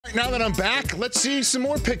Now that I'm back, let's see some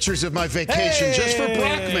more pictures of my vacation just for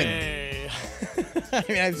Brockman. I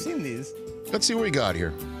mean, I've seen these. Let's see what we got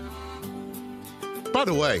here. By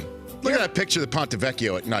the way, look at that picture of the Ponte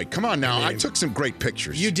Vecchio at night. Come on now, I took some great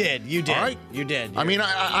pictures. You did. All right? You did. I mean,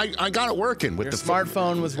 I got it working with Your the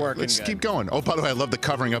smartphone was working. Let's good. keep going. Oh, by the way, I love the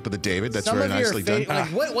covering up of the David. That's very nicely done. Like,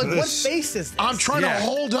 what face is this? I'm trying to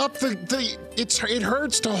hold up it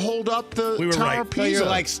hurts to hold up the Tower Pisa. So you're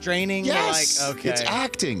like straining. Yes. Like, okay. It's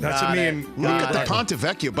acting. That's what me and Look at the Ponte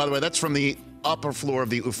Vecchio. By the way, that's from the upper floor of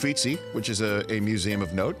the Uffizi, which is a museum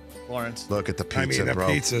of note. Florence. Look at the pizza, I mean, the bro.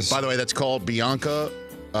 pizzas. By the way, that's called Bianca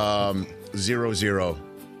 00.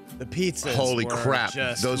 The pizzas. Holy crap.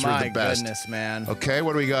 Those were the best. My goodness, man. Okay,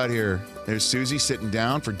 what do we got here? There's Susie sitting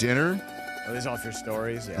down for dinner. Are these off your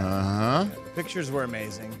stories? Yeah. Uh-huh. Pictures were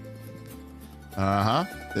amazing. Uh-huh.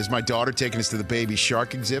 There's my daughter taking us to the baby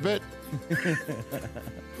shark exhibit.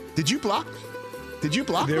 Did you block me? Did you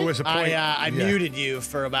block me? There was a point. I muted you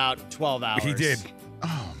for about 12 hours. He did.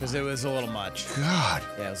 Oh, because it was a little much. God.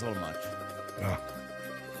 Yeah, it was a little much.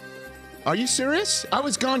 Are you serious? I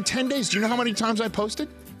was gone 10 days. Do you know how many times I posted?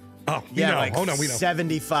 Oh, yeah, like hold on, we know.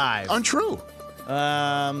 75. Untrue.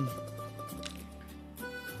 By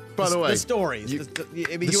the way, the stories.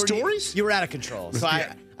 The stories? You were out of control. So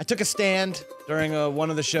I took a stand during one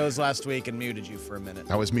of the shows last week and muted you for a minute.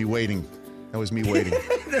 That was me waiting.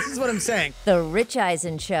 This is what I'm saying. The Rich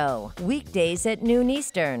Eisen Show, weekdays at noon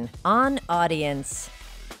Eastern on Audience.